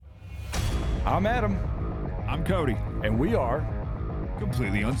I'm Adam, I'm Cody. and we are.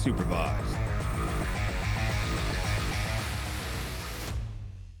 Completely unsupervised.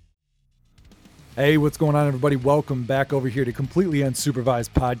 Hey, what's going on, everybody? Welcome back over here to Completely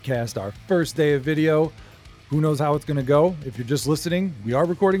Unsupervised Podcast, our first day of video. Who knows how it's going to go? If you're just listening, we are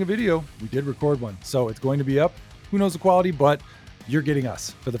recording a video. We did record one, so it's going to be up. Who knows the quality, but you're getting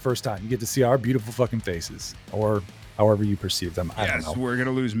us for the first time. You get to see our beautiful fucking faces, or however you perceive them. I don't know. We're going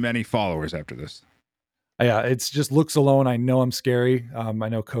to lose many followers after this. Yeah, it's just looks alone. I know I'm scary. I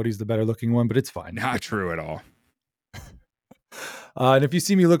know Cody's the better looking one, but it's fine. Not true at all. And if you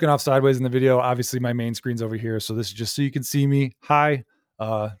see me looking off sideways in the video, obviously my main screen's over here. So this is just so you can see me. Hi.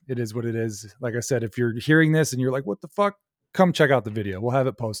 It is what it is. Like I said, if you're hearing this and you're like, what the fuck? Come check out the video. We'll have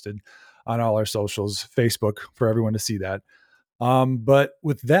it posted on all our socials, Facebook, for everyone to see that. But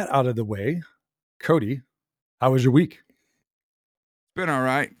with that out of the way, Cody, how was your week? It's been all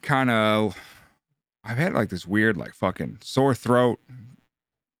right. I've had like this weird, like fucking sore throat,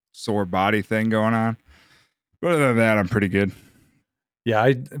 sore body thing going on. But other than that, I'm pretty good.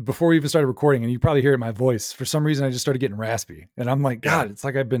 Yeah, before we even started recording, and you probably hear it in my voice, for some reason I just started getting raspy. And I'm like, God, It's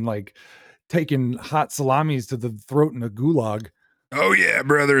like I've been like taking hot salamis to the throat in a gulag. Oh yeah,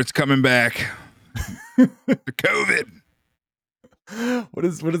 brother, it's coming back. The COVID. What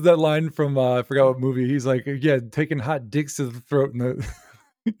is that line from I forgot what movie? He's like, yeah, taking hot dicks to the throat in the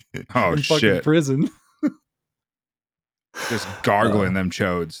Oh in fucking shit. prison. Just gargling them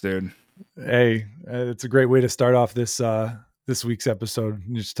chodes, dude. Hey, it's a great way to start off this week's episode.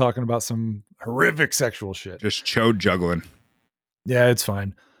 Just talking about some horrific sexual shit. Just chode juggling. Yeah, it's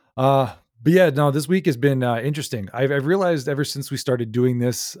fine. But yeah, no, this week has been interesting. I've realized ever since we started doing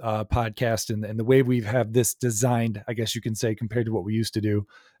this podcast and the way we have this designed, I guess you can say, compared to what we used to do,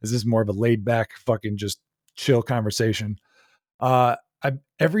 is this more of a laid back, fucking just chill conversation.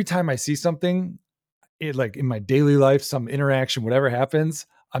 Every time I see something, like in my daily life, some interaction, whatever happens,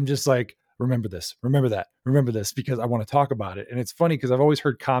 I'm just like, remember this, remember that, remember this, because I want to talk about it. And it's funny because I've always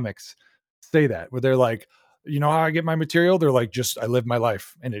heard comics say that, where they're like, you know how I get my material? They're like, I live my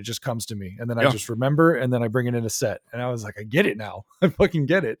life and it just comes to me. And then I just remember, and then I bring it in a set. And I was like, I get it now. I fucking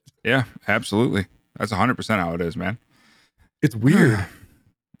get it. Yeah, absolutely. That's 100% how it is, man. It's weird.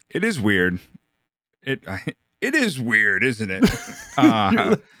 It is weird. It is weird, isn't it?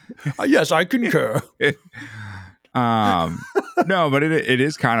 Yes, I concur. No, but it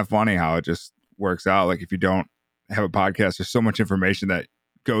is kind of funny how it just works out. Like if you don't have a podcast, there's so much information that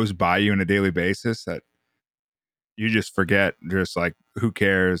goes by you on a daily basis that you just forget. Just like, who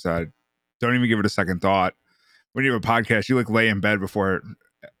cares? Don't even give it a second thought. When you have a podcast, you like lay in bed before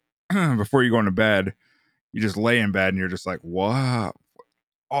you go into bed. You just lay in bed and you're just like, wow,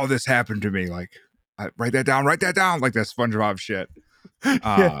 all this happened to me. Like, write that down, like that SpongeBob shit.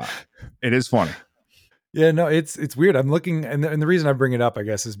 Yeah. It is funny. Yeah, no, it's weird. I'm looking, and the reason I bring it up, I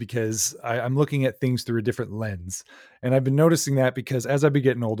guess, is because I'm looking at things through a different lens. And I've been noticing that because as I've been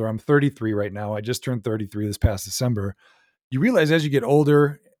getting older, I'm 33 right now. I just turned 33 this past December. You realize as you get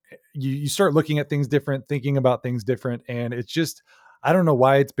older, you start looking at things different, thinking about things different. And it's just, I don't know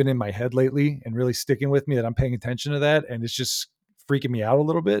why it's been in my head lately and really sticking with me that I'm paying attention to that. And it's just freaking me out a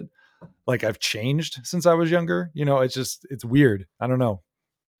little bit. Like I've changed since I was younger. You know, it's weird. I don't know.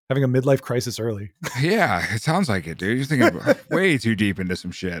 Having a midlife crisis early. Yeah, it sounds like it, dude. You're thinking way too deep into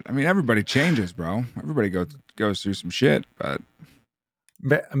some shit. I mean, everybody changes, bro. Everybody goes through some shit, but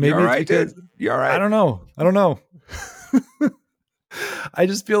maybe you're all right, dude. You're all right. I don't know. I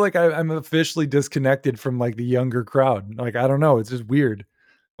just feel like I'm officially disconnected from like the younger crowd. Like, I don't know. It's just weird.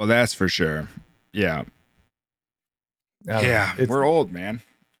 Well, that's for sure. Yeah. Yeah, we're old, man.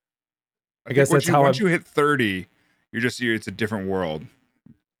 I guess that's how once you hit 30, it's a different world.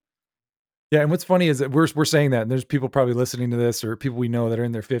 Yeah, and what's funny is that we're saying that, and there's people probably listening to this, or people we know that are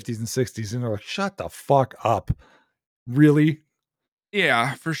in their 50s and 60s, and they're like, "Shut the fuck up." Really?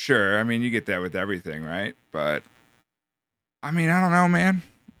 Yeah, for sure. I mean, you get that with everything, right? But I mean, I don't know, man.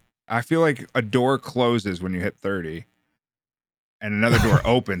 I feel like a door closes when you hit 30 and another door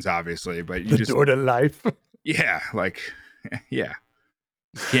opens, obviously, but you door to life. Yeah, like, yeah.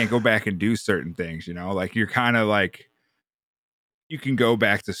 You can't go back and do certain things, you know? Like, you're kind of like, you can go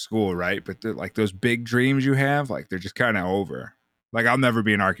back to school, right? But like those big dreams you have, like they're just kind of over. Like, I'll never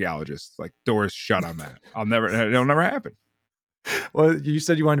be an archaeologist. Like, doors shut on that. It'll never happen. Well, you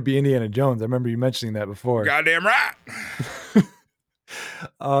said you wanted to be Indiana Jones. I remember you mentioning that before. Goddamn right.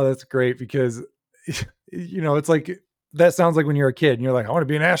 Oh, that's great, because, you know, it's like, that sounds like when you're a kid and you're like, I want to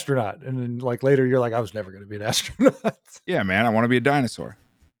be an astronaut. And then like later you're like, I was never going to be an astronaut. Yeah, man. I want to be a dinosaur.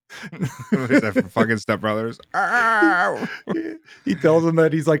 Is that from fucking Step Brothers? Ow! He tells him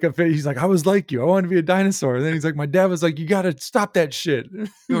that he's like, I was like you. I wanted to be a dinosaur. And then he's like, my dad was like, you got to stop that shit.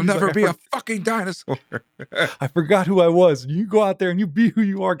 You'll He's never like, be a fucking dinosaur. I forgot who I was. You go out there and you be who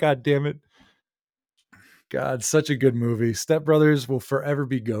you are. God damn it. God, such a good movie. Step Brothers will forever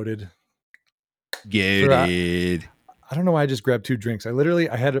be goated. Goated. I don't know why I just grabbed 2 drinks. I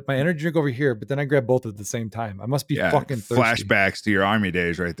had my energy drink over here, but then I grabbed both at the same time. I must be fucking thirsty. Flashbacks to your army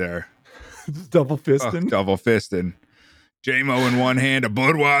days right there. Double fisting. Double fisting. J-Mo in one hand, a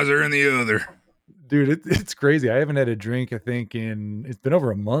Budweiser in the other. Dude, it's crazy. I haven't had a drink, I think, it's been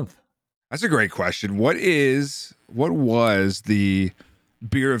over a month. That's a great question. What was the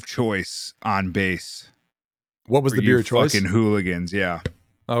beer of choice on base? What was the beer of choice? Fucking hooligans, yeah.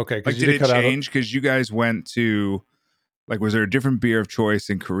 Okay, like, did it change because you guys went to, like, was there a different beer of choice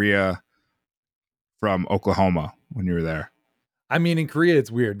in Korea from Oklahoma when you were there? I mean, in Korea,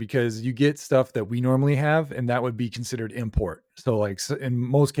 it's weird because you get stuff that we normally have, and that would be considered import. So, like, in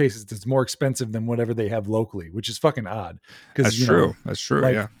most cases, it's more expensive than whatever they have locally, which is fucking odd. That's true. That's true.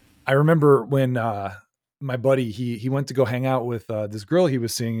 Like, yeah. I remember when my buddy he went to go hang out with this girl he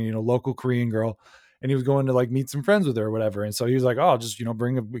was seeing, local Korean girl, and he was going to like meet some friends with her or whatever. And so he was like, "Oh, I'll just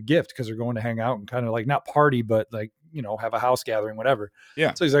bring a gift because they're going to hang out and kind of like not party, but like have a house gathering, whatever."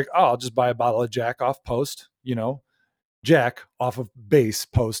 Yeah. So he's like, "Oh, I'll just buy a bottle of Jack off Post, Jack off of base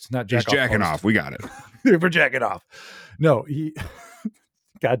Post, not Jack." He's jacking off. We got it. We're jacking off. No, he.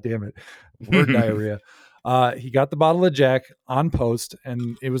 God damn it, word diarrhea. He got the bottle of Jack on Post,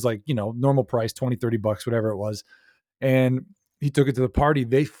 and it was like, normal price, $20-$30, whatever it was. And he took it to the party.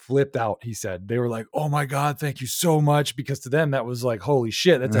 They flipped out. He said, they were like, "Oh my God, thank you so much." Because to them, that was like, holy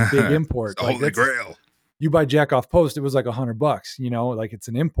shit, that's a big import. It's the Holy Grail. You buy Jack off Post, it was like $100, like it's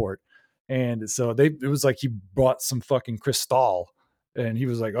an import. And so it was like he bought some fucking Cristal, and he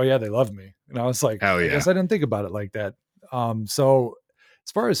was like, "Oh yeah, they love me." And I was like, hell yeah. I guess I didn't think about it like that. So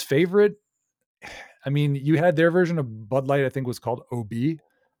as far as favorite, I mean, you had their version of Bud Light, I think was called OB.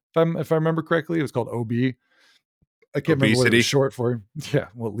 If I remember correctly, it was called OB. I can't remember what it was short for. Yeah,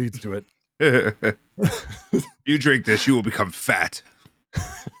 well, it leads to it. You drink this, you will become fat.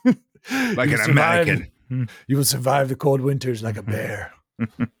 Like an American. You will survive the cold winters like a bear.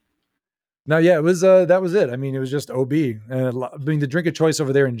 Now, yeah, it was that was it. I mean, it was just OB. And I mean, the drink of choice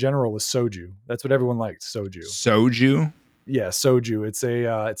over there in general was soju. That's what everyone liked, soju. Soju? Yeah, soju. It's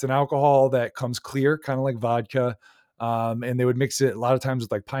an alcohol that comes clear, kind of like vodka. And they would mix it a lot of times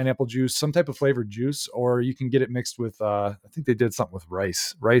with like pineapple juice, some type of flavored juice, or you can get it mixed with, I think they did something with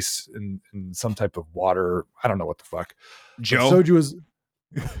rice and some type of water. I don't know what the fuck. Joe? But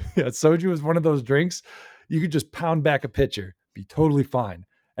soju is one of those drinks. You could just pound back a pitcher, be totally fine.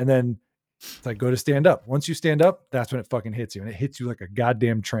 And then it's like, go to stand up. Once you stand up, that's when it fucking hits you. And it hits you like a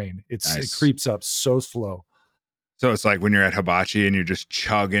goddamn train. It creeps up so slow. So it's like when you're at hibachi and you're just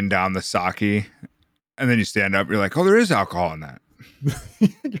chugging down the sake. And then you stand up, you're like, "Oh, there is alcohol in that."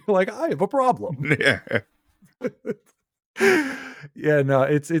 You're like, "I have a problem." Yeah. Yeah, no,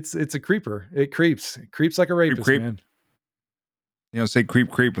 it's a creeper. It creeps like a rapist, creep. Man. You don't say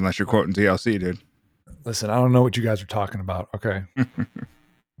creep unless you're quoting TLC, dude. Listen, I don't know what you guys are talking about. Okay.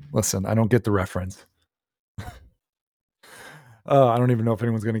 Listen, I don't get the reference. I don't even know if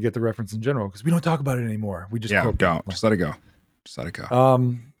anyone's going to get the reference in general because we don't talk about it anymore. We just don't. Just let it go. Just let it go.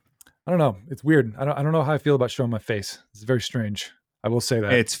 I don't know. It's weird. I don't know how I feel about showing my face. It's very strange. I will say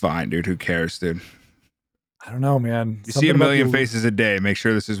that. It's fine, dude. Who cares, dude? I don't know, man. You see a million faces a day. Make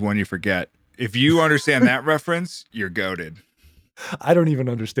sure this is one you forget. If you understand that reference, you're goated. I don't even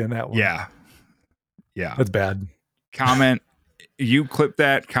understand that one. Yeah. That's bad. Comment. You clip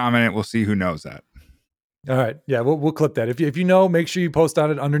that, comment it. We'll see who knows that. All right. Yeah, we'll clip that. If you know, make sure you post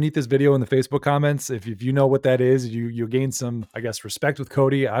on it underneath this video in the Facebook comments. If you know what that is, you'll gain some, I guess, respect with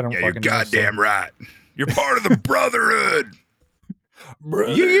Cody. I don't fucking you're goddamn right. You're part of the brotherhood.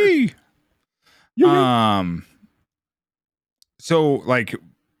 Yee. So like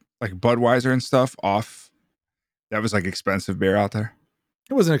Budweiser and stuff off, that was like expensive beer out there.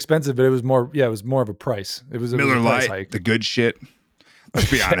 It wasn't expensive, but it was more of a price. It was Miller a price Lite, hike. The good shit. Let's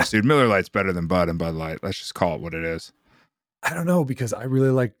be honest, dude. Miller Lite's better than Bud and Bud Light. Let's just call it what it is. I don't know, because I really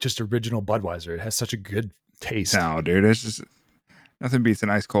like just original Budweiser. It has such a good taste. No, dude. It's just nothing beats an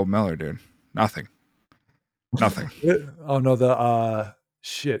ice cold Miller, dude. Nothing. Oh no, the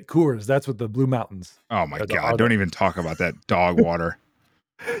shit, Coors. That's what the Blue Mountains. Oh my God. Don't even talk about that dog water.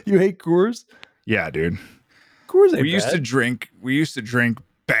 You hate Coors? Yeah, dude. Coors ain't bad. We used to drink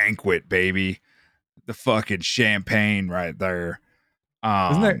Banquet, baby. The fucking champagne right there.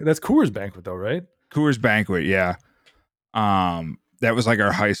 That's Coors Banquet though, right? Coors Banquet, yeah. that was like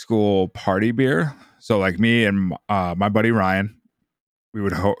our high school party beer. So like me and my buddy Ryan,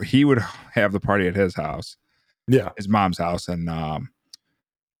 he would have the party at his house, Yeah. his mom's house, and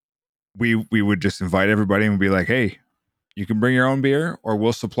we would just invite everybody and be like, hey, you can bring your own beer or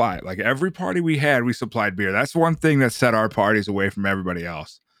we'll supply it. Like every party we had, we supplied beer. That's one thing that set our parties away from everybody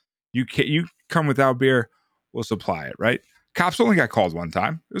else. You come without beer, we'll supply it, right? Cops only got called one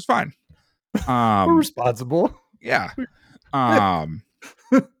time. It was fine. We're responsible. Yeah. But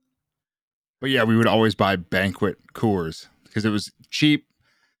yeah, we would always buy Banquet Coors because it was cheap.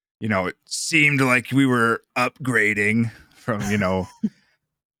 You know, it seemed like we were upgrading from,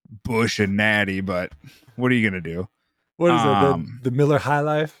 Bush and Natty, but what are you going to do? What is that? The Miller High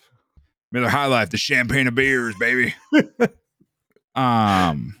Life? Miller High Life, the champagne of beers, baby.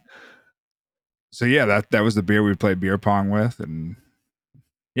 So yeah, that was the beer we played beer pong with, and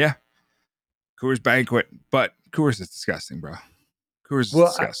yeah, Coors Banquet. But Coors is disgusting, bro. Coors is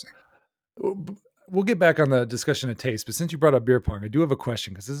disgusting. We'll get back on the discussion of taste, but since you brought up beer pong, I do have a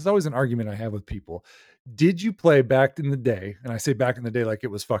question because this is always an argument I have with people. Did you play back in the day? And I say back in the day like it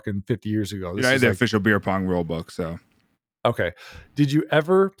was fucking 50 years ago. I had the official beer pong rule book, so. Okay. Did you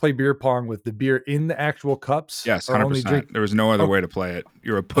ever play beer pong with the beer in the actual cups? Yes, 100%. There was no other way to play it.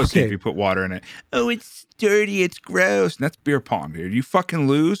 You're a pussy if you put water in it. Oh, it's dirty. It's gross. And that's beer pong, dude. You fucking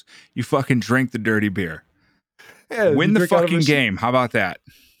lose. You fucking drink the dirty beer. Yeah, win the fucking game. How about that?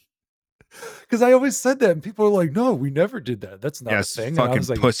 Because I always said that, and people are like, "No, we never did that. That's not a thing." Fucking and I was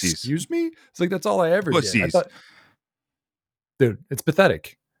like, pussies. Excuse me? It's like that's all I ever pussies. did. I thought, dude, it's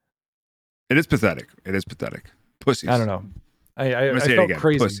pathetic. It is pathetic. It is pathetic. Pussies. I don't know. I felt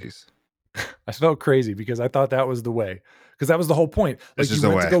crazy. Pussies. I felt crazy because I thought that was the way. Because that was the whole point. Like this is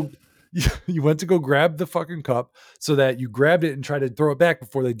the way. You went to go grab the fucking cup so that you grabbed it and try to throw it back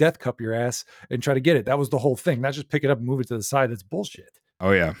before they death cup your ass and try to get it. That was the whole thing. Not just pick it up and move it to the side. That's bullshit.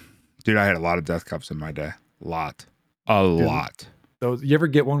 Oh yeah. Dude, I had a lot of death cups in my day. A lot. Those, you ever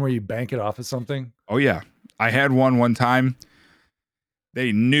get one where you bank it off of something? Oh yeah. I had one time.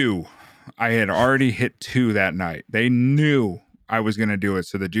 They knew I had already hit 2 that night. They knew I was going to do it.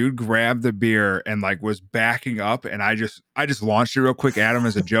 So the dude grabbed the beer and like was backing up, and I just launched it real quick at him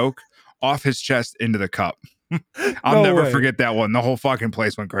as a joke off his chest into the cup. I'll never forget that one. The whole fucking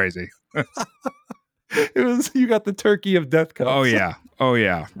place went crazy. You got the turkey of death cups. Oh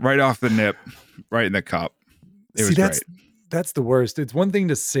yeah. Right off the nip, right in the cup. It was great. That's the worst. It's one thing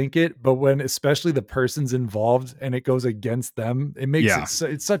to sink it, but when especially the person's involved and it goes against them, it makes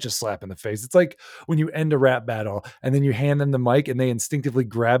it's such a slap in the face. It's like when you end a rap battle and then you hand them the mic and they instinctively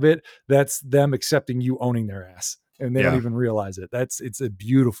grab it. That's them accepting you owning their ass, and they don't even realize it. It's a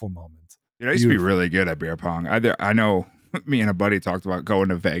beautiful moment. Dude, I used to be really good at beer pong. I know me and a buddy talked about going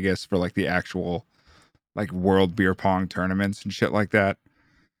to Vegas for like the actual like world beer pong tournaments and shit like that.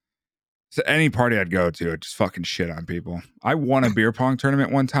 So any party I'd go to, I'd just fucking shit on people. I won a beer pong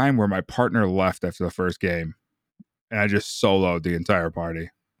tournament one time where my partner left after the first game, and I just soloed the entire party.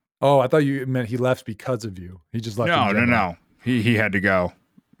 Oh, I thought you meant he left because of you. He just left. No. He had to go.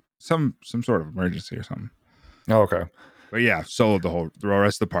 Some sort of emergency or something. Oh, okay. But yeah, soloed the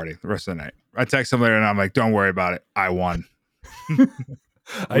rest of the party, the rest of the night. I text him later and I'm like, "Don't worry about it. I won.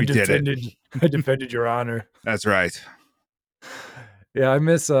 I defended your honor." That's right. Yeah, I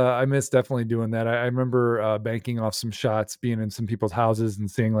miss definitely doing that. I remember banking off some shots, being in some people's houses and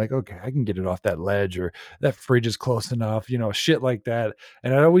seeing like, okay, I can get it off that ledge, or that fridge is close enough, shit like that.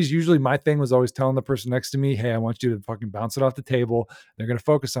 And my thing was always telling the person next to me, hey, I want you to fucking bounce it off the table. They're going to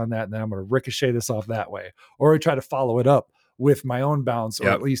focus on that, and then I'm going to ricochet this off that way. Or I try to follow it up with my own bounce, or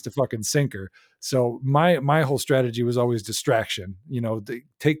at least a fucking sinker. So my whole strategy was always distraction.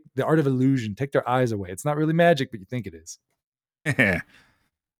 Take the art of illusion, take their eyes away. It's not really magic, but you think it is. Yeah,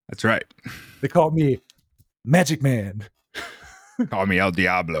 that's right. They call me Magic Man. Call me El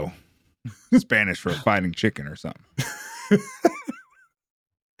Diablo. Spanish for fighting chicken or something.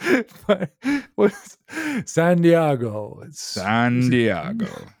 What's San Diego? San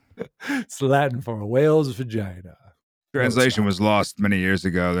Diego. It's Latin for a whale's vagina. Translation was lost many years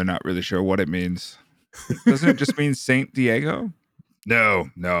ago. They're not really sure what it means. Doesn't it just mean Saint Diego?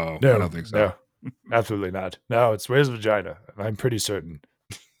 No, I don't think so. No. Absolutely not. No, it's where's vagina. I'm pretty certain.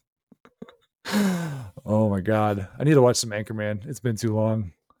 Oh my God. I need to watch some Anchorman. It's been too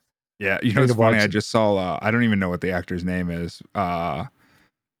long. Yeah. It's funny. I just saw, I don't even know what the actor's name is. But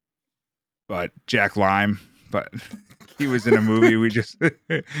Jack Lime, but he was in a movie we just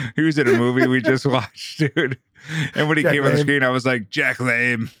watched, dude. And when he came on the screen, I was like, Jack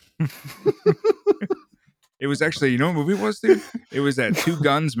Lame. It was actually, you know what movie it was, dude? It was that Two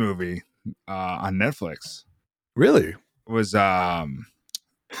Guns movie on Netflix. Really? was Mark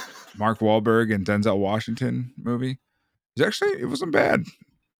Wahlberg and Denzel Washington movie. It wasn't bad.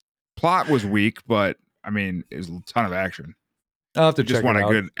 Plot was weak, but I mean, it was a ton of action. I'll have to You just check want it a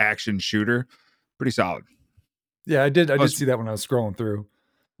out. good action shooter. Pretty solid. Yeah, I did Plus, see that when I was scrolling through.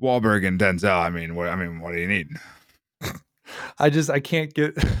 Wahlberg and Denzel. I mean, what do you need? I can't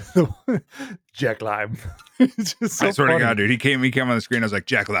get the Jack Lime. It's just so I swear funny. to God, dude, he came on the screen. I was like,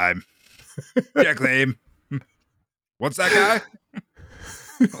 Jack Lime. Jack Lime. What's that guy?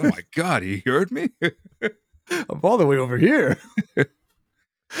 Oh my God, he heard me. I'm all the way over here.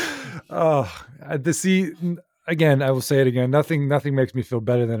 Oh, see, again, I will say it again. Nothing makes me feel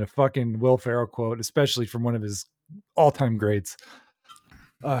better than a fucking Will Ferrell quote, especially from one of his all-time greats.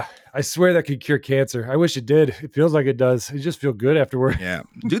 I swear that could cure cancer. I wish it did. It feels like it does. It just feel good afterward. Yeah,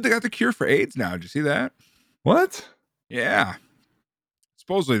 dude, they got the cure for AIDS now. Did you see that? What? Yeah.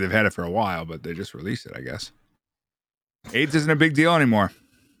 Supposedly they've had it for a while, but they just released it, I guess. AIDS isn't a big deal anymore.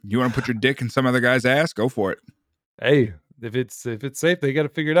 You want to put your dick in some other guy's ass? Go for it. Hey, if it's safe, they got to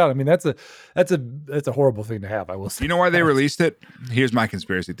figure it out. I mean, that's a horrible thing to have. I will say. You know why they released it? Here's my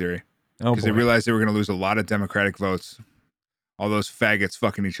conspiracy theory. Oh, Because they realized they were going to lose a lot of Democratic votes. All those faggots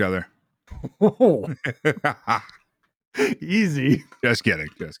fucking each other. Easy. Just kidding.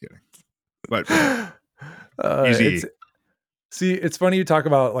 But easy. It's funny you talk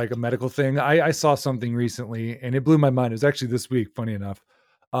about like a medical thing. I saw something recently and it blew my mind. It was actually this week, funny enough.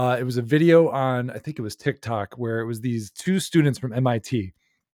 It was a video on, I think it was TikTok, where it was these two students from MIT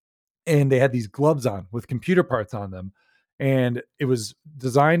and they had these gloves on with computer parts on them. And it was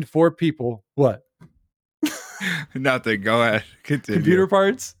designed for people. What? Nothing. Go ahead. Continue. Computer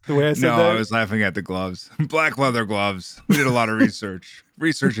parts? The way I said that? No, I was laughing at the gloves. Black leather gloves. We did a lot of research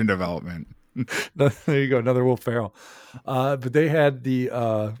and development. There you go. Another Will Ferrell. But they had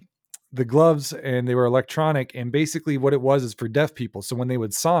the gloves and they were electronic. And basically what it was is for deaf people. So when they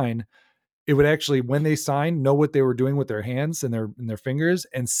would sign, it would actually, when they signed, know what they were doing with their hands and their fingers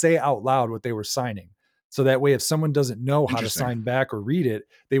and say out loud what they were signing. So that way, if someone doesn't know how to sign back or read it,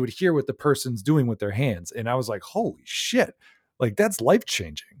 they would hear what the person's doing with their hands. And I was like, holy shit, like that's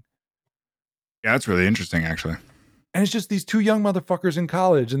life-changing. Yeah, that's really interesting, actually. And it's just these two young motherfuckers in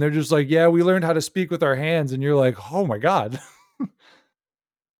college. And they're just like, yeah, we learned how to speak with our hands. And you're like, oh my God.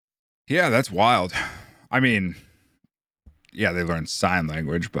 Yeah, that's wild. I mean, yeah, they learned sign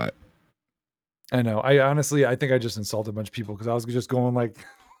language, but I know. I think I just insulted a bunch of people because I was just going like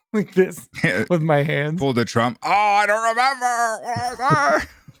this with my hands. Pulled a Trump. Oh, I don't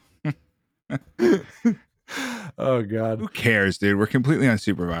remember. Oh God. Who cares, dude? We're completely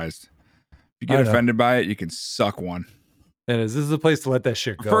unsupervised. If you get offended by it, you can suck one. And this is the place to let that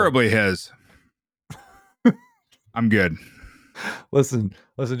shit go. Preferably his. I'm good. Listen,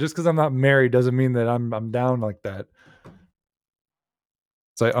 just because I'm not married doesn't mean that I'm down like that.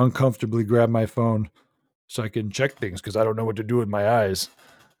 So I uncomfortably grab my phone so I can check things because I don't know what to do with my eyes.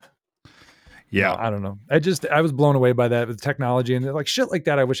 Yeah. No, I don't know. I was blown away by that, with technology and like shit like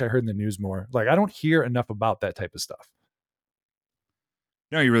that. I wish I heard in the news more. Like I don't hear enough about that type of stuff.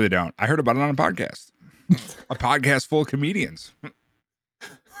 No, you really don't. I heard about it on a podcast. A podcast full of comedians.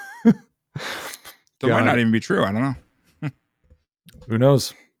 So it might not even be true. I don't know. Who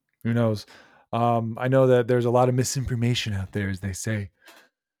knows? I know that there's a lot of misinformation out there, as they say.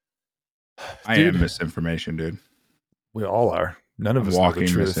 I am misinformation, dude. We all are. None of us walking know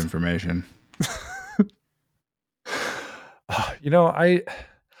the truth. Misinformation. I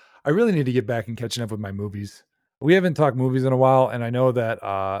really need to get back and catching up with my movies. We haven't talked movies in a while, and I know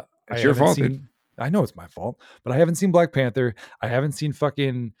that it's your fault. I know it's my fault, but I haven't seen Black Panther. I haven't seen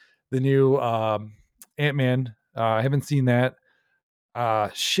fucking the new Ant-Man. I haven't seen that.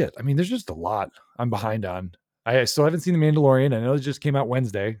 Shit. I mean, there's just a lot I'm behind on. I still haven't seen The Mandalorian. I know it just came out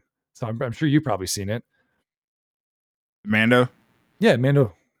Wednesday, so I'm sure you've probably seen it. Mando? Yeah,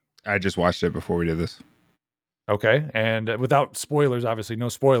 Mando. I just watched it before we did this. Okay, and without spoilers, obviously, no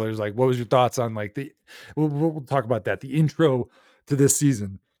spoilers. Like, what was your thoughts on like we'll talk about that. The intro to this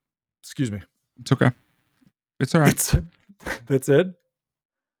season. Excuse me. It's okay. It's all right. That's it.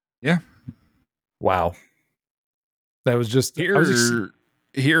 Yeah. Wow. That was just here is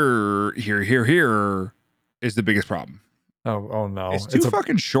the biggest problem. Oh no. It's too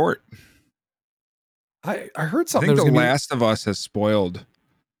fucking short. I heard something. I think The Last of Us has spoiled.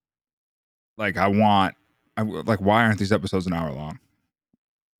 Like why aren't these episodes an hour long?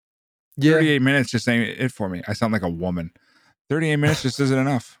 Yeah. 38 minutes just ain't it for me. I sound like a woman. 38 minutes just isn't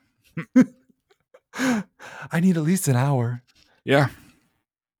enough. I need at least an hour. Yeah.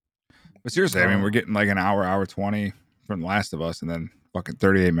 But seriously, I mean, we're getting like an hour 20 from The Last of Us and then fucking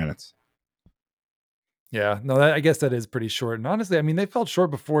 38 minutes. Yeah, no, I guess that is pretty short. And honestly, I mean, they felt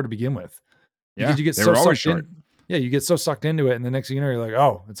short before to begin with because Yeah, you get they so were always sucked short. in. Yeah, you get so sucked into it, and the next thing you know, you're like,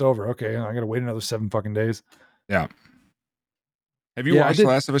 oh, it's over. Okay, I got to wait another 7 fucking days. Yeah. Have you Yeah, I watched The did.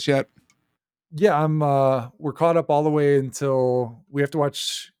 Last of Us yet? Yeah, we're caught up all the way until we have to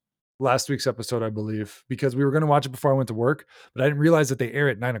watch last week's episode, I believe, because we were going to watch it before I went to work, but I didn't realize that they air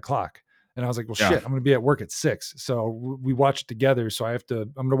at 9 o'clock. And I was like, well, Yeah. shit, I'm going to be at work at 6. So we watch it together. So I'm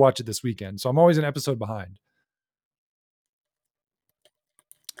going to watch it this weekend. So I'm always an episode behind.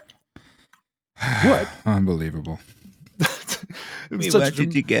 What? Unbelievable. We watch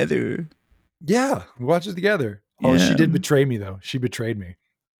it together. Yeah, we watch it together. Oh, she did betray me though. She betrayed me.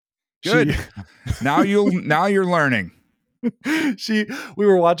 Good. now you're learning. We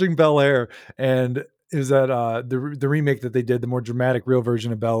were watching Bel Air, and is that the remake that they did, the more dramatic real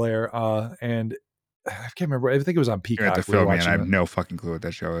version of Bel Air, and I can't remember. I think it was on You have to Peacock. We were fill me in. I watching have it. no fucking clue what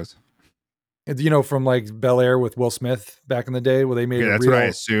that show is. From like Bel Air with Will Smith back in the day, where they made That's what I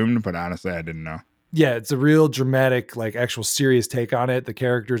assumed, but honestly, I didn't know. Yeah, it's a real dramatic, like actual serious take on it. The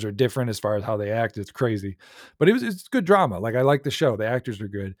characters are different as far as how they act. It's crazy, but it's good drama. Like I like the show. The actors are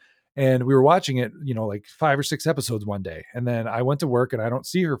good. And we were watching it, like 5 or 6 episodes one day. And then I went to work and I don't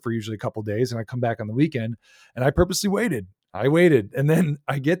see her for usually a couple of days. And I come back on the weekend and I purposely waited. I waited. And then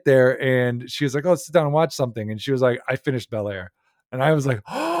I get there and she was like, oh, sit down and watch something. And she was like, I finished Bel Air. And I was like,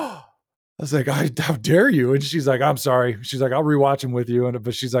 oh, I was like, how dare you? And she's like, I'm sorry. She's like, I'll rewatch them with you.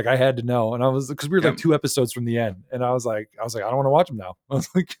 But she's like, I had to know. And I was, because we were like 2 episodes from the end. And I was like, I don't want to watch them now. I was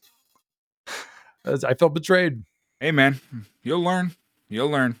like, I felt betrayed. Hey man, you'll learn.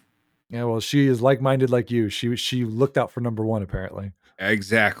 Yeah, well, she is like-minded like you. She looked out for number 1, apparently.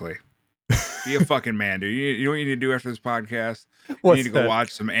 Exactly. Be a fucking man, dude. You know what you need to do after this podcast? You What's need to go that?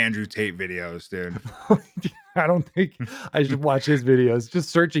 watch some Andrew Tate videos, dude. I don't think I should watch his videos.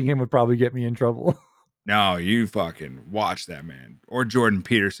 Just searching him would probably get me in trouble. No, you fucking watch that, man. Or Jordan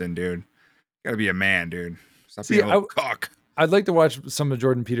Peterson, dude. Gotta be a man, dude. Stop being a little cock. I'd like to watch some of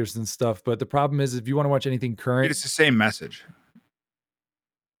Jordan Peterson's stuff, but the problem is if you want to watch anything current... Dude, it's the same message.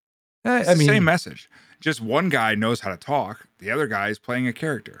 It's the same message. Just one guy knows how to talk. The other guy is playing a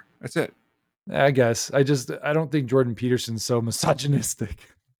character. That's it. I guess. I don't think Jordan Peterson's so misogynistic.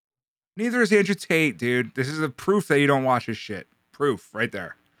 Neither is Andrew Tate, dude. This is a proof that you don't watch his shit. Proof right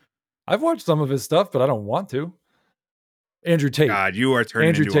there. I've watched some of his stuff, but I don't want to. Andrew Tate. God, you are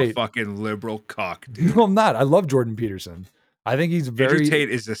turning into a fucking liberal cock, dude. No, I'm not. I love Jordan Peterson. I think he's very... Andrew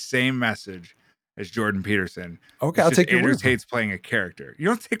Tate is the same message as Jordan Peterson. Okay, I'll take your Andrew word. Tate's playing a character. You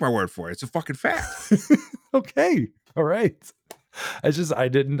don't take my word for it. It's a fucking fact. Okay. All right. I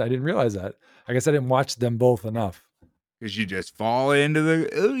didn't realize that. I guess I didn't watch them both enough. Because you just fall into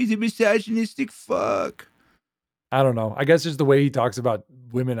he's a misogynistic fuck. I don't know. I guess just the way he talks about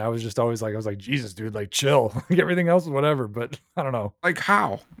women, I was like, Jesus, dude, like chill. Like everything else is whatever, but I don't know. Like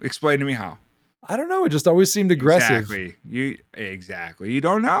how? Explain to me how. I don't know. It just always seemed aggressive. Exactly. You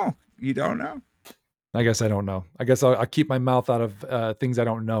don't know. I guess I don't know. I guess I'll keep my mouth out of things I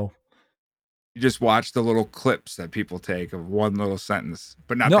don't know. You just watch the little clips that people take of one little sentence,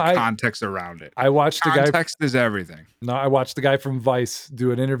 but not the context around it. I watched the guy. Context is everything. No, I watched the guy from Vice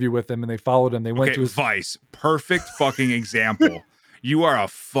do an interview with him, and they followed him. They went to his Vice. Perfect fucking example. You are a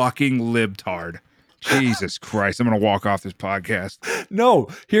fucking libtard. Jesus Christ. I'm going to walk off this podcast. No,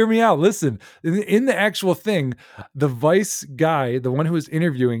 hear me out. Listen, in the actual thing, the Vice guy, the one who was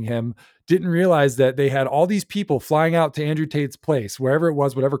interviewing him, didn't realize that they had all these people flying out to Andrew Tate's place, wherever it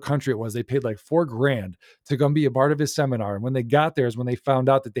was, whatever country it was. They paid like $4,000 to come be a part of his seminar. And when they got there is when they found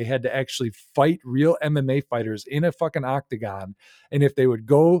out that they had to actually fight real MMA fighters in a fucking octagon. And if they would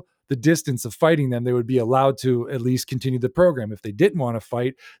go the distance of fighting them, they would be allowed to at least continue the program. If they didn't want to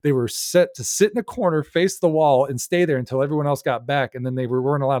fight, they were set to sit in a corner, face the wall, and stay there until everyone else got back, and then they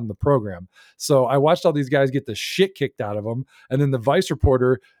weren't allowed in the program. So I watched all these guys get the shit kicked out of them, and then the Vice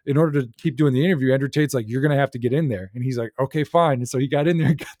reporter, in order to keep doing the interview, Andrew Tate's like, you're going to have to get in there. And he's like, okay, fine. And so he got in there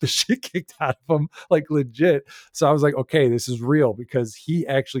and got the shit kicked out of him, like legit. So I was like, okay, this is real, because he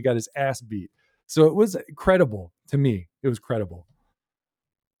actually got his ass beat. So it was credible to me. It was credible.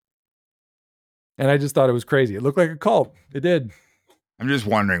 And I just thought it was crazy. It looked like a cult. It did. I'm just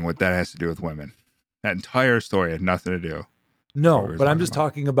wondering what that has to do with women. That entire story had nothing to do. No, but I'm just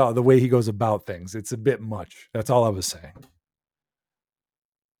talking about the way he goes about things. It's a bit much. That's all I was saying.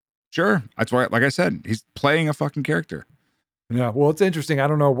 Sure. That's why, like I said, he's playing a fucking character. Yeah. Well, it's interesting. I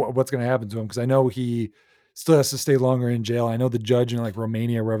don't know what's going to happen to him, because I know he still has to stay longer in jail. I know the judge in like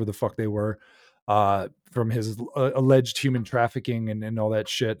Romania, wherever the fuck they were, from his alleged human trafficking and all that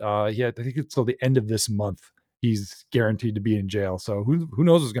shit. I think it's till the end of this month he's guaranteed to be in jail. So who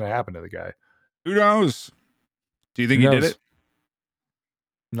knows what's going to happen to the guy? Who knows? Do you think Who he did knows? it?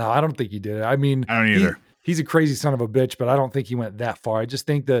 No, I don't think he did it. I mean, I don't either. he's a crazy son of a bitch, but I don't think he went that far. I just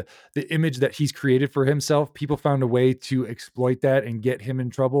think the image that he's created for himself, people found a way to exploit that and get him in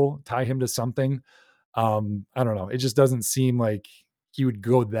trouble, tie him to something. I don't know. It just doesn't seem like he would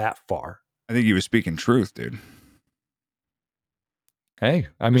go that far. I think he was speaking truth, dude. Hey,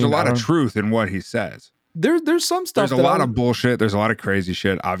 I There's a mean, I lot of don't. truth in what he says. There's some There's stuff a that I lot was. of bullshit. There's a lot of crazy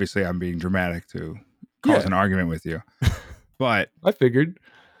shit. Obviously, I'm being dramatic to cause Yeah, an argument with you. But I figured.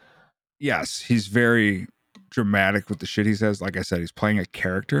 yes, he's very dramatic with the shit he says. Like I said, he's playing a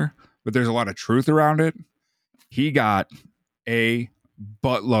character, but there's a lot of truth around it. He got a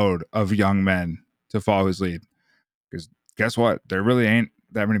buttload of young men to follow his lead. Because guess what? There really ain't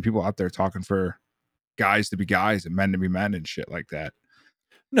that many people out there talking for guys to be guys and men to be men and shit like that.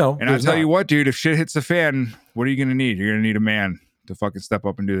 No, And I there's tell not. you what, dude, if shit hits the fan, what are you going to need? You're going to need a man to fucking step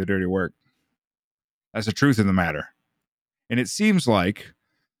up and do the dirty work. That's the truth of the matter. And it seems like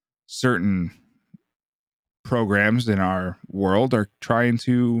certain programs in our world are trying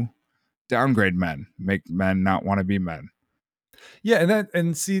to downgrade men, make men not want to be men. Yeah,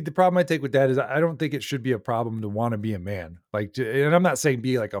 and see the problem I take with that is I don't think it should be a problem to want to be a man. Like, and I'm not saying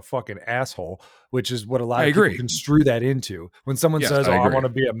be like a fucking asshole, which is what a I lot of people agree. construe that into. When someone Yes, says, I "Oh, I agree. want to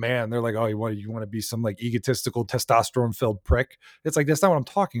be a man," they're like, "Oh, you want to be some like egotistical, testosterone filled prick." It's like that's not what I'm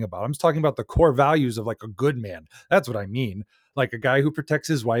talking about. I'm just talking about the core values of like a good man. That's what I mean. Like a guy who protects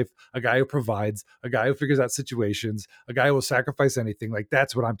his wife, a guy who provides, a guy who figures out situations, a guy who will sacrifice anything. Like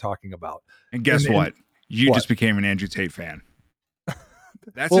that's what I'm talking about. And guess And what? You what? just became an Andrew Tate fan.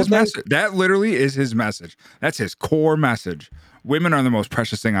 That's Well, his message. That literally is his message. That's his core message. Women are the most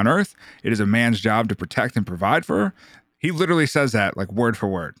precious thing on earth. It is a man's job to protect and provide for her. He literally says that like word for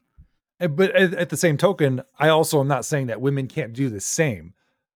word. But at the same token, I also am not saying that women can't do the same,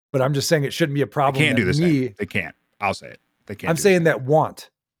 but I'm just saying it shouldn't be a They problem can't that do the same. me, They can't. I'll say it. They can't I'm do the saying same. that want.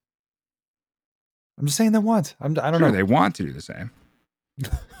 I'm just saying that want. I don't Sure, know. they want to do the same,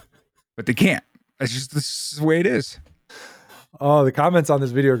 but they can't. That's just this is the way it is. Oh, the comments on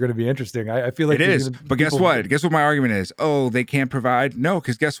this video are going to be interesting. I feel like It there's is. going to be But guess people. what? Guess what my argument is? Oh, they can't provide? No,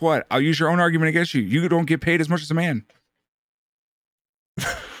 because guess what? I'll use your own argument against you. You don't get paid as much as a man.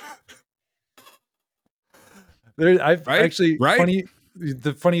 I've Right? actually Right? funny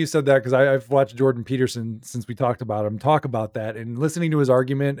you said that because I've watched Jordan Peterson since we talked about him talk about that and listening to his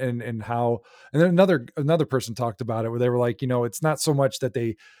argument and how and then another person talked about it where they were like, it's not so much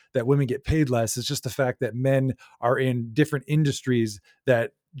that women get paid less, it's just the fact that men are in different industries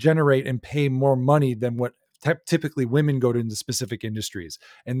that generate and pay more money than what typically women go to into specific industries,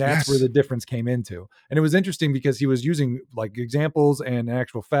 and that's where Yes. the difference came into. And it was interesting because he was using like examples and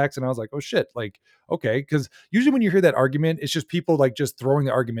actual facts, and I was like, oh shit, like okay, because usually when you hear that argument, it's just people like just throwing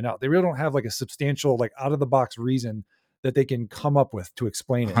the argument out. They really don't have like a substantial, like out of the box reason that they can come up with to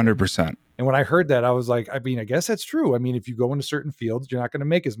explain it. 100%. And when I heard that, I was like, I mean, I guess that's true. I mean, if you go into certain fields, you're not going to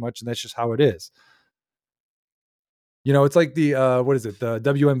make as much, and that's just how it is. It's like the what is it? The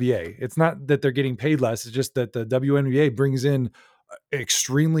WNBA. It's not that they're getting paid less, it's just that the WNBA brings in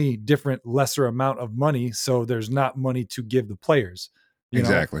extremely different lesser amount of money, so there's not money to give the players.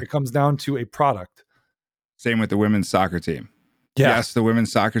 Exactly. It comes down to a product. Same with the women's soccer team. Yeah. Yes, the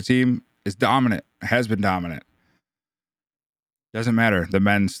women's soccer team is dominant, has been dominant. Doesn't matter. The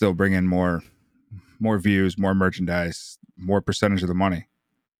men still bring in more views, more merchandise, more percentage of the money.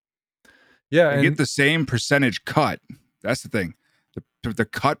 Yeah, They get the same percentage cut. That's the thing. The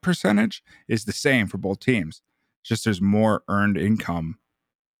cut percentage is the same for both teams. It's just there's more earned income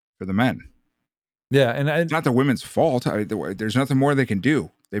for the men. yeah, and It's not the women's fault. There's nothing more they can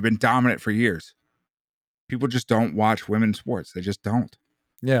do. They've been dominant for years. People just don't watch women's sports. They just don't.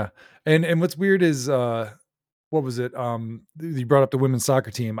 yeah, and what's weird is what was it? You brought up the women's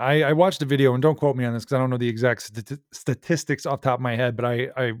soccer team. I watched a video, and don't quote me on this because I don't know the exact statistics off the top of my head, but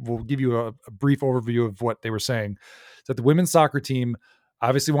I will give you a brief overview of what they were saying. That the women's soccer team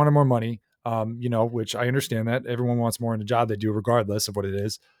obviously wanted more money, which I understand that everyone wants more in the job they do, regardless of what it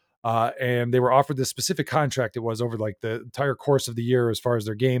is. And they were offered this specific contract. It was over like the entire course of the year as far as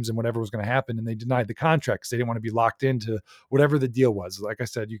their games and whatever was going to happen. And they denied the contract because they didn't want to be locked into whatever the deal was. Like I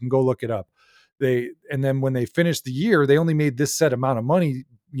said, you can go look it up. And then when they finished the year, they only made this set amount of money,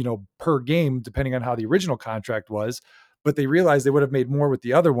 per game, depending on how the original contract was. But they realized they would have made more with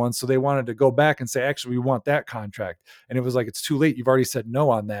the other one. So they wanted to go back and say, actually, we want that contract. And it was like, it's too late. You've already said no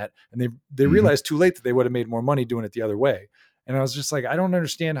on that. And they realized too late that they would have made more money doing it the other way. And I was just like, I don't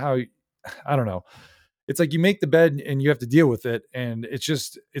understand how, I don't know. It's like you make the bed and you have to deal with it. And it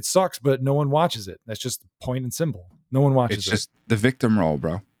sucks, but no one watches it. That's just point and simple. No one watches It's just the victim role,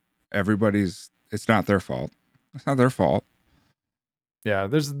 bro. it's not their fault. It's not their fault. Yeah,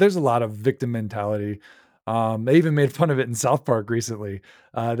 there's a lot of victim mentality. They even made fun of it in South Park recently.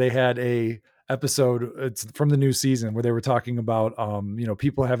 They had a episode, it's from the new season, where they were talking about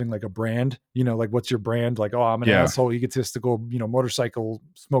people having like a brand, like what's your brand? Like, oh, I'm an Yeah. asshole, egotistical, motorcycle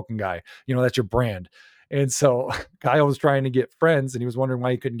smoking guy. That's your brand. And so Kyle was trying to get friends and he was wondering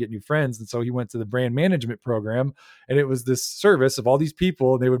why he couldn't get new friends. And so he went to the brand management program, and it was this service of all these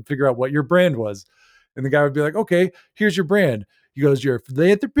people, and they would figure out what your brand was. And the guy would be like, okay, here's your brand. He goes, you're a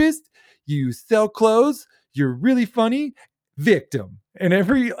philanthropist, you sell clothes, you're really funny, victim. And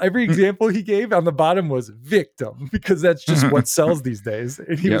every example he gave on the bottom was victim, because that's just what sells these days.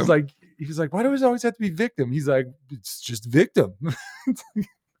 And he was like, why do we always have to be victim? He's like, it's just victim.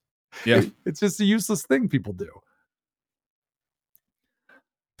 Yeah. It's just a useless thing people do.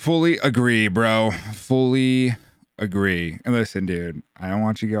 Fully agree, bro. Fully agree. And listen, dude, I don't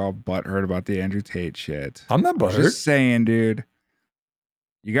want you to get all butthurt about the Andrew Tate shit. I'm not butthurt. Just saying, dude,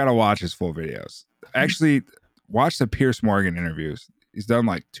 you got to watch his full videos. Actually, watch the Piers Morgan interviews. He's done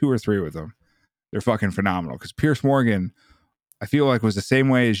like 2 or 3 with them. They're fucking phenomenal. Because Piers Morgan, I feel like, was the same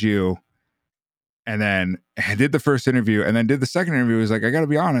way as you. And then I did the first interview and then did the second interview. He's like, I got to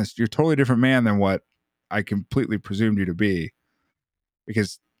be honest, you're a totally different man than what I completely presumed you to be.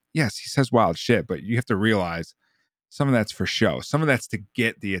 Because, yes, he says wild shit, but you have to realize some of that's for show. Some of that's to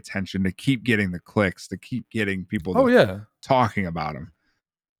get the attention, to keep getting the clicks, to keep getting people talking about him.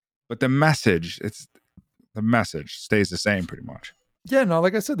 But the message stays the same pretty much. Yeah, no,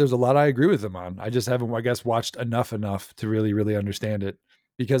 like I said, there's a lot I agree with him on. I just haven't, I guess, watched enough to really, really understand it,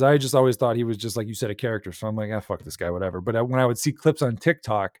 because I just always thought he was just, like you said, a character. So I'm like, fuck this guy, whatever. But when I would see clips on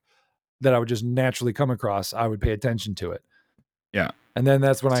TikTok that I would just naturally come across, I would pay attention to it. Yeah. And then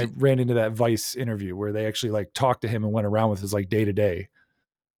that's when I ran into that Vice interview where they actually like talked to him and went around with his like day to day.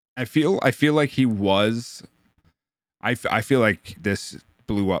 I feel like he was, I feel like this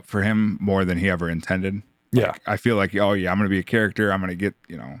blew up for him more than he ever intended. Yeah. I feel like, oh yeah, I'm going to be a character. I'm going to get,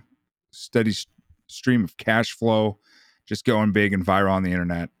 steady stream of cash flow, just going big and viral on the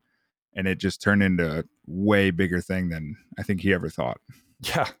internet. And it just turned into a way bigger thing than I think he ever thought.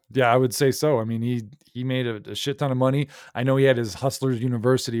 Yeah, I would say so. I mean, he made a shit ton of money. I know he had his Hustlers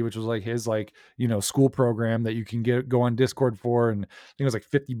University, which was like his school program that you can go on Discord for, and I think it was like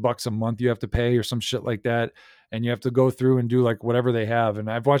 $50 a month you have to pay or some shit like that, and you have to go through and do like whatever they have. And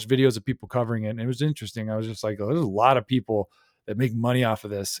I've watched videos of people covering it, and it was interesting. I was just like, oh, there's a lot of people that make money off of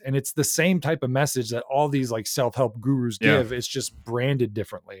this, and it's the same type of message that all these like self-help gurus give. It's just branded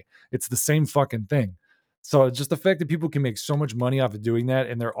differently. It's the same fucking thing. So just the fact that people can make so much money off of doing that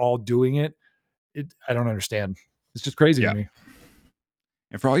and they're all doing it, I don't understand. It's just crazy to me.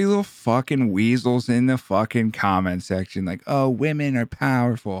 And for all you little fucking weasels in the fucking comment section, like, oh, women are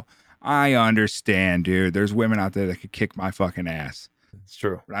powerful. I understand, dude. There's women out there that could kick my fucking ass. It's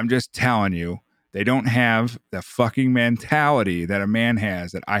true. But I'm just telling you, they don't have the fucking mentality that a man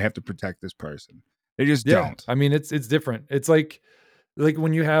has, that I have to protect this person. They just don't. I mean, it's different. It's like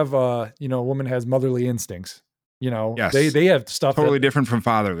when you have a woman has motherly instincts, yes. they have stuff totally different from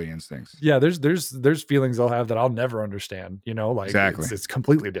fatherly instincts. Yeah, there's feelings they'll have that I'll never understand, like exactly. It's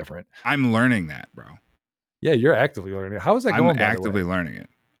completely different. I'm learning that, bro. Yeah, you're actively learning it. How is that going? I'm actively learning it.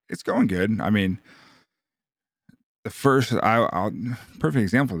 It's going good. I mean, the first perfect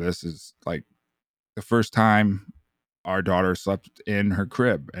example of this is like the first time our daughter slept in her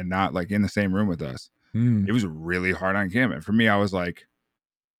crib and not like in the same room with us. It was really hard on Kim. And for me, I was like,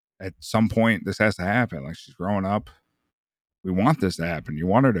 at some point, this has to happen. Like, she's growing up. We want this to happen. You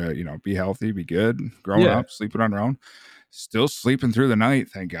want her to, be healthy, be good, growing up, sleeping on her own. Still sleeping through the night,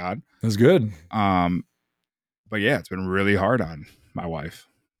 thank God. That's good. But yeah, it's been really hard on my wife.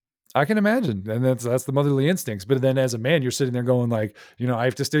 I can imagine. And that's the motherly instincts. But then as a man, you're sitting there going like, I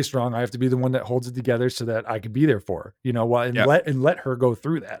have to stay strong. I have to be the one that holds it together so that I can be there for her, and let her go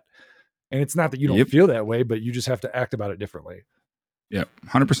through that. And it's not that you don't feel that way, but you just have to act about it differently. Yep.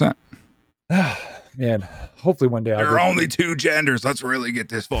 100%. Man, hopefully one day there are only 2 genders. Let's really get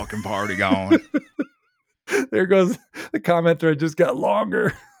this fucking party going. There goes the comment thread, just got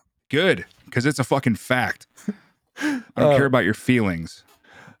longer. Good. Because it's a fucking fact. I don't care about your feelings.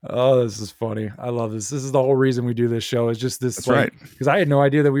 Oh, this is funny. I love this. This is the whole reason we do this show. Is just this. That's right. Because I had no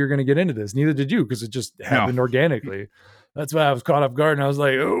idea that we were going to get into this. Neither did you, because it just happened organically. That's why I was caught off guard, and I was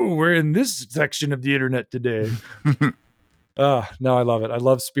like, "Oh, we're in this section of the internet today." No, I love it. I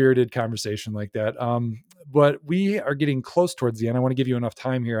love spirited conversation like that. But we are getting close towards the end. I want to give you enough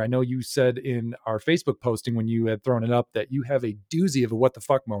time here. I know you said in our Facebook posting when you had thrown it up that you have a doozy of a what the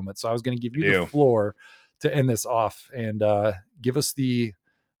fuck moment. So I was going to give you the floor to end this off and give us the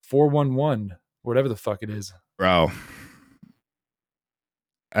 411, whatever the fuck it is. Bro.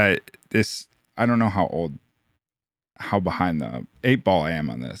 I don't know how behind the 8 ball I am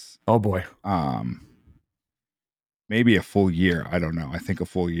on this. Oh boy. Maybe a full year. I don't know. I think a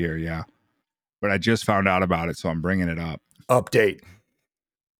full year, yeah. But I just found out about it, so I'm bringing it up. Update.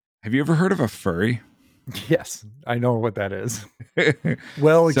 Have you ever heard of a furry? Yes, I know what that is.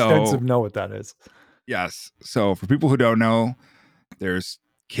 Well, extensive know what that is. Yes. So for people who don't know, there's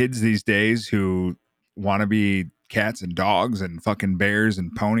kids these days who want to be cats and dogs and fucking bears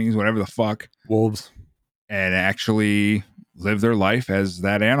and ponies, whatever the fuck. Wolves. And actually live their life as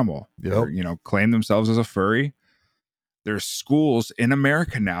that animal. Yep. Or, claim themselves as a furry. There's schools in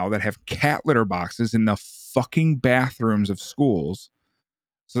America now that have cat litter boxes in the fucking bathrooms of schools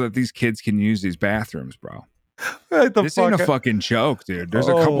so that these kids can use these bathrooms, bro. This ain't a fucking joke, dude. There's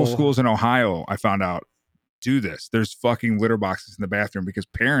a couple schools in Ohio, I found out, do this. There's fucking litter boxes in the bathroom because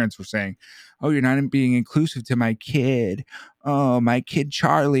parents were saying, oh, you're not being inclusive to my kid. Oh, my kid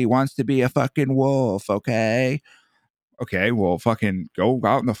Charlie wants to be a fucking wolf, okay? Okay, well, fucking go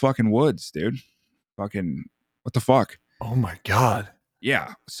out in the fucking woods, dude. Fucking, what the fuck? Oh my God.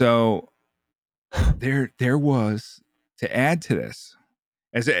 Yeah. So there was, to add to this,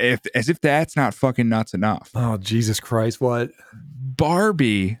 as if that's not fucking nuts enough. Oh, Jesus Christ, what?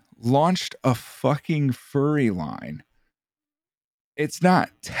 Barbie launched a fucking furry line. It's not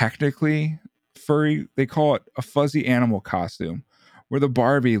technically furry. They call it a fuzzy animal costume, where the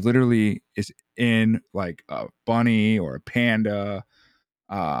Barbie literally is in like a bunny or a panda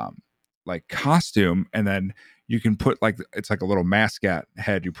like costume, and then you can put it's like a little mascot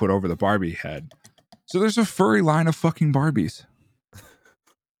head you put over the Barbie head. So there's a furry line of fucking Barbies.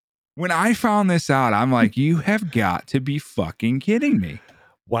 When I found this out, I'm like, you have got to be fucking kidding me.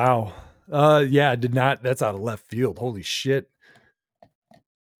 Wow. Yeah, that's out of left field. Holy shit.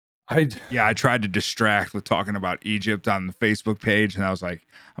 I tried to distract with talking about Egypt on the Facebook page, and I was like,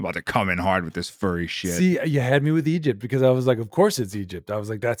 I'm about to come in hard with this furry shit. See, you had me with Egypt because I was like, of course it's Egypt. I was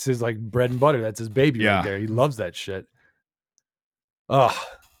like, that's his like bread and butter. That's his baby right there. He loves that shit.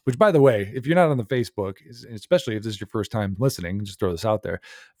 Which, by the way, if you're not on the Facebook, especially if this is your first time listening, just throw this out there.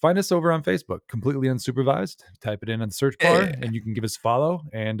 Find us over on Facebook, completely unsupervised. Type it in the search bar, and you can give us a follow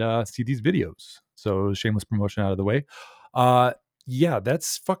and see these videos. So shameless promotion out of the way. Yeah,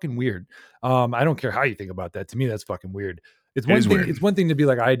 that's fucking weird. I don't care how you think about that. To me, that's fucking weird. It's one thing to be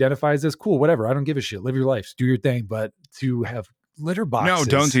like, I identify as this. Cool, whatever. I don't give a shit. Live your life. Do your thing. But to have litter boxes.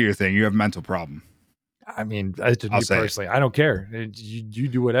 No, don't do your thing. You have a mental problem. I mean, to me personally, I don't care. You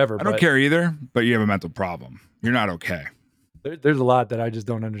do whatever. I don't care either, but you have a mental problem. You're not okay. There's a lot that I just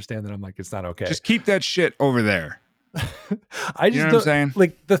don't understand that I'm like, it's not okay. Just keep that shit over there. I just you know what I'm saying?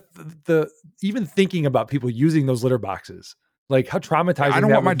 Like the even thinking about people using those litter boxes, like how traumatizing. I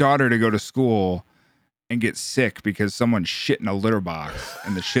don't want my daughter to go to school and get sick because someone shit in a litter box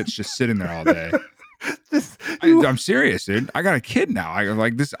and the shit's just sitting there all day. I'm serious, dude. I got a kid now. I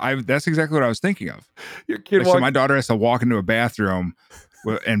like this. That's exactly what I was thinking of. Your kid. So my daughter has to walk into a bathroom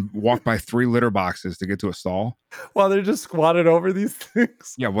and walk by 3 litter boxes to get to a stall while they're just squatted over these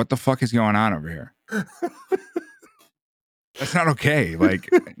things. Yeah, what the fuck is going on over here? That's not okay. Like,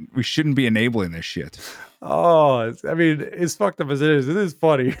 we shouldn't be enabling this shit. Oh, I mean, as fucked up as it is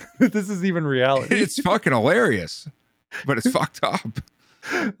funny. This is even reality. It's fucking hilarious, but it's fucked up.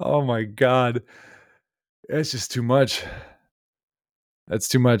 Oh my God. It's just too much. That's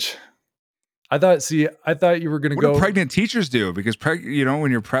too much. I thought you were going to go. What do pregnant teachers do? Because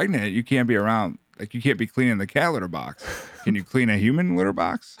when you're pregnant, you can't be around. Like, you can't be cleaning the cat litter box. Can you clean a human litter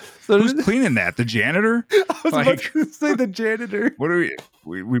box? So who's cleaning that? The janitor? I was about to say the janitor. What are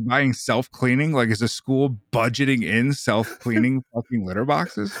we buying self-cleaning? Like, is the school budgeting in self-cleaning fucking litter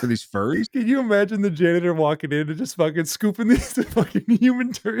boxes for these furries? Can you imagine the janitor walking in and just fucking scooping these fucking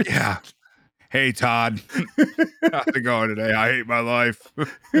human turds? Yeah. Hey, Todd. How's it going today? I hate my life.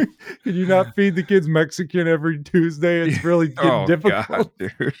 Can you not feed the kids Mexican every Tuesday? It's really getting difficult.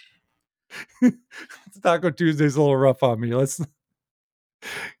 God, dude. Taco Tuesday's a little rough on me.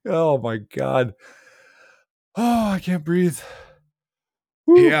 Oh my God. Oh, I can't breathe.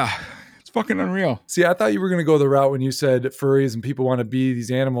 Woo. Yeah. It's fucking unreal. See, I thought you were going to go the route when you said furries and people want to be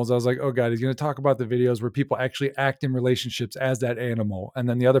these animals. I was like, oh God, he's going to talk about the videos where people actually act in relationships as that animal. And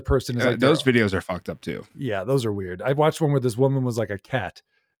then the other person is like, those videos are fucked up too. Yeah, those are weird. I watched one where this woman was like a cat.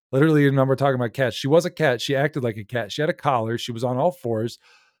 Literally, we're talking about cats. She was a cat. She acted like a cat. She had a collar. She was on all fours.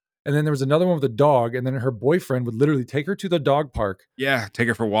 And then there was another one with a dog. And then her boyfriend would literally take her to the dog park. Yeah, take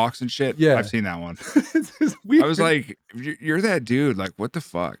her for walks and shit. Yeah. I've seen that one. It's weird. I was like, you're that dude. Like, what the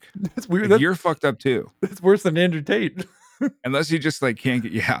fuck? That's weird. Like, you're fucked up too. That's worse than Andrew Tate. unless you just like can't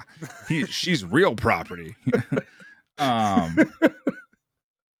get, she's real property.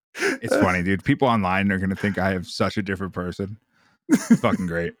 It's funny, dude. People online are going to think I am such a different person. It's fucking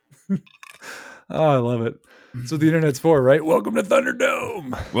great. Oh, I love it. That's what the internet's for, right? Welcome to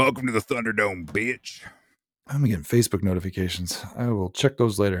Thunderdome. Welcome to the Thunderdome, bitch. I'm getting Facebook notifications. I will check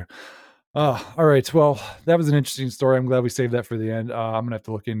those later. All right. Well, that was an interesting story. I'm glad we saved that for the end. I'm gonna have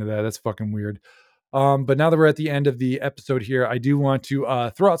to look into that. That's fucking weird. But now that we're at the end of the episode here, I do want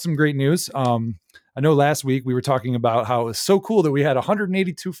to throw out some great news. I know last week we were talking about how it was so cool that we had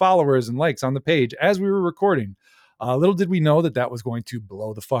 182 followers and likes on the page as we were recording. Little did we know that was going to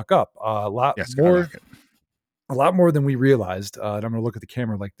blow the fuck up. A lot more than we realized. And I'm going to look at the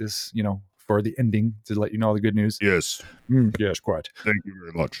camera like this, for the ending to let you know all the good news. Yes. Yes, quite. Thank you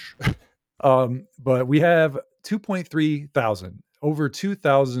very much. But we have 2.3 thousand, over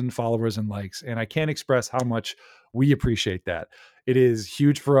 2,000 followers and likes. And I can't express how much we appreciate that. It is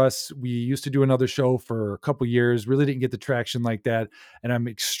huge for us. We used to do another show for a couple years, really didn't get the traction like that. And I'm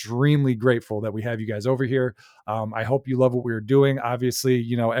extremely grateful that we have you guys over here. I hope you love what we're doing. Obviously,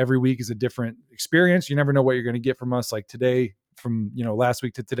 every week is a different experience. You never know what you're going to get from us. Like today, from last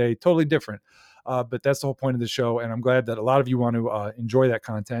week to today, totally different. But that's the whole point of the show. And I'm glad that a lot of you want to enjoy that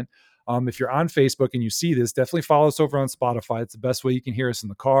content. If you're on Facebook and you see this, definitely follow us over on Spotify. It's the best way you can hear us in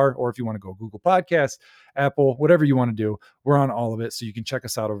the car, or if you want to go Google Podcasts, Apple, whatever you want to do, we're on all of it. So you can check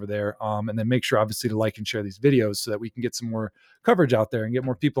us out over there. And then make sure obviously to like and share these videos so that we can get some more coverage out there and get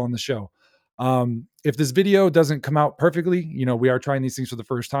more people on the show. If this video doesn't come out perfectly, we are trying these things for the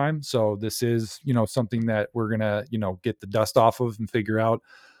first time. So this is, something that we're going to, get the dust off of and figure out.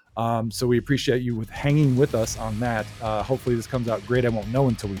 So we appreciate you hanging with us on that. Hopefully this comes out great. I won't know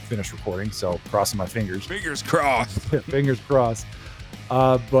until we finish recording. So crossing my fingers. Fingers crossed. Fingers crossed.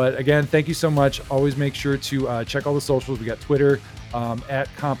 But again, thank you so much. Always make sure to check all the socials. We got Twitter at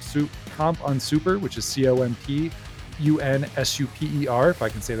Comp Unsuper, which is COMPUNSUPER, if I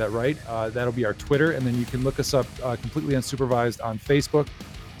can say that right. That'll be our Twitter. And then you can look us up completely unsupervised on Facebook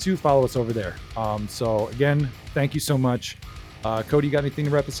to follow us over there. So again, thank you so much. Cody, you got anything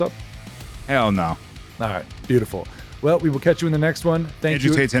to wrap this up? Hell no. All right. Beautiful. Well, we will catch you in the next one. Thank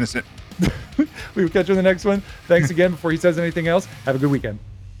you. Educate's innocent. We will catch you in the next one. Thanks again. Before he says anything else, have a good weekend.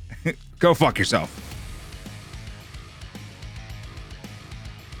 Go fuck yourself.